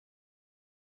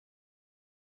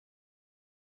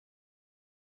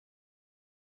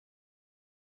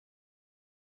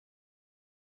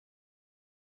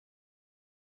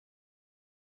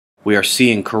We are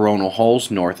seeing coronal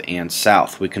holes north and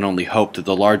south. We can only hope that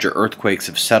the larger earthquakes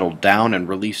have settled down and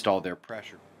released all their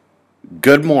pressure.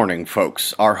 Good morning,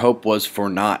 folks. Our hope was for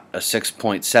not a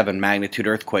 6.7 magnitude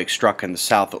earthquake struck in the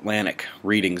South Atlantic.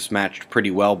 Readings matched pretty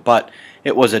well, but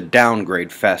it was a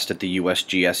downgrade fest at the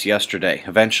USGS yesterday,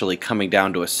 eventually coming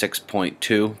down to a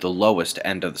 6.2, the lowest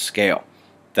end of the scale.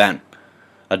 Then,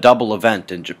 a double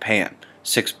event in Japan.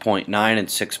 6.9 and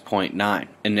 6.9.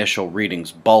 Initial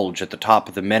readings bulge at the top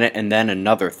of the minute, and then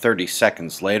another 30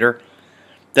 seconds later.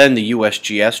 Then the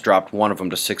USGS dropped one of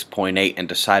them to 6.8 and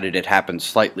decided it happened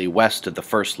slightly west of the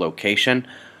first location.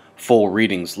 Full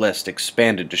readings list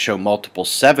expanded to show multiple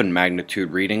 7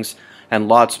 magnitude readings and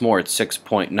lots more at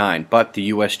 6.9, but the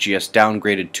USGS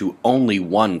downgraded to only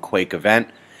one quake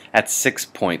event at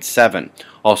 6.7,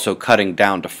 also cutting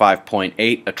down to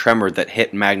 5.8, a tremor that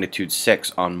hit magnitude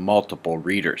 6 on multiple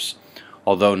readers.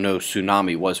 Although no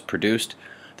tsunami was produced,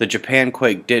 the Japan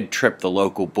quake did trip the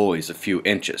local buoys a few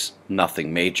inches,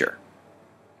 nothing major.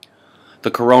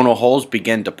 The coronal holes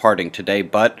begin departing today,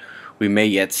 but we may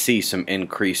yet see some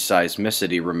increased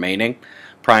seismicity remaining.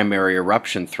 Primary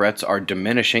eruption threats are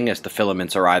diminishing as the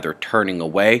filaments are either turning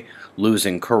away,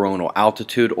 losing coronal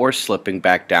altitude, or slipping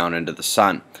back down into the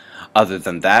sun. Other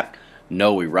than that,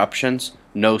 no eruptions,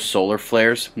 no solar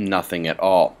flares, nothing at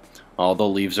all. All the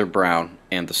leaves are brown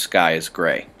and the sky is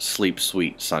gray. Sleep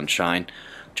sweet, sunshine.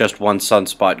 Just one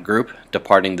sunspot group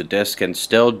departing the disk, and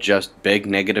still just big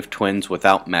negative twins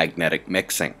without magnetic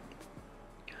mixing.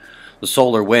 The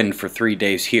solar wind for 3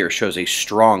 days here shows a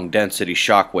strong density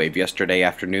shock wave yesterday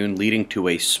afternoon, leading to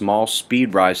a small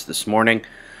speed rise this morning.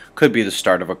 Could be the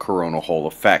start of a coronal hole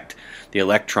effect. The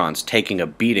electrons taking a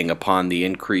beating upon the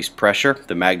increased pressure.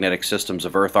 The magnetic systems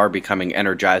of Earth are becoming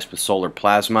energized with solar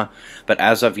plasma, but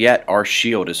as of yet our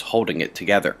shield is holding it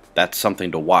together. That's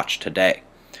something to watch today.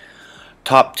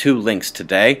 Top 2 links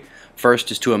today.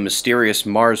 First is to a mysterious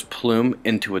Mars plume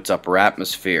into its upper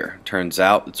atmosphere. Turns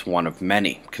out it's one of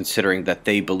many, considering that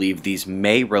they believe these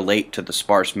may relate to the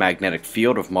sparse magnetic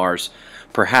field of Mars.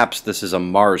 Perhaps this is a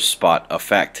Mars spot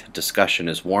effect. Discussion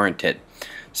is warranted.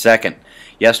 Second,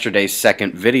 yesterday's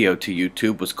second video to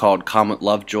YouTube was called Comet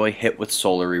Lovejoy Hit with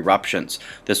Solar Eruptions.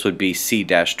 This would be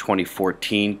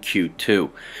C-2014 Q2.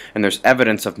 And there's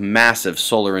evidence of massive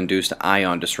solar-induced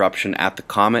ion disruption at the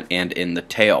comet and in the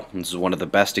tail. This is one of the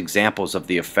best examples of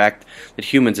the effect that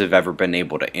humans have ever been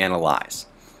able to analyze.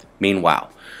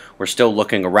 Meanwhile, we're still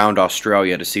looking around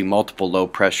Australia to see multiple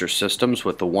low-pressure systems,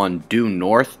 with the one due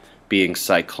north being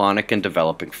cyclonic and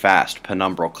developing fast.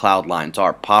 Penumbral cloud lines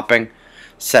are popping,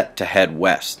 set to head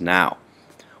west now.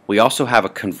 We also have a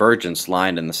convergence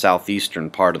line in the southeastern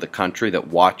part of the country that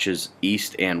watches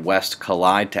east and west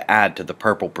collide to add to the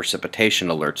purple precipitation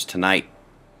alerts tonight.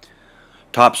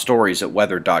 Top stories at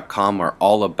weather.com are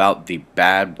all about the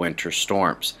bad winter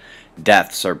storms.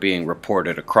 Deaths are being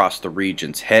reported across the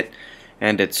regions hit,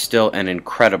 and it's still an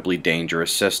incredibly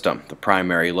dangerous system. The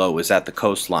primary low is at the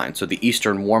coastline, so the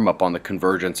eastern warm-up on the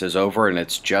convergence is over, and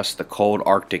it's just the cold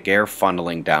Arctic air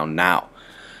funneling down now.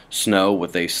 Snow,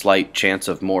 with a slight chance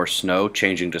of more snow,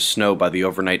 changing to snow by the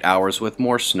overnight hours with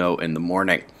more snow in the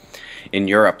morning. In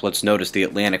Europe, let's notice the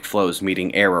Atlantic flows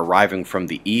meeting air arriving from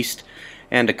the east,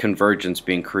 and a convergence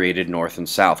being created north and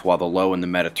south, while the low in the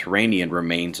Mediterranean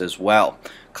remains as well.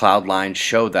 Cloud lines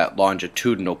show that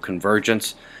longitudinal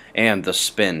convergence and the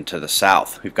spin to the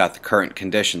south. We've got the current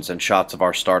conditions and shots of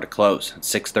our star to close at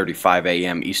 6:35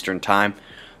 a.m. Eastern Time,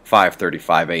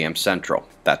 5:35 a.m. Central.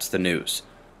 That's the news.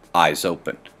 Eyes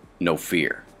open. No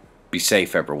fear. Be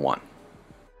safe, everyone.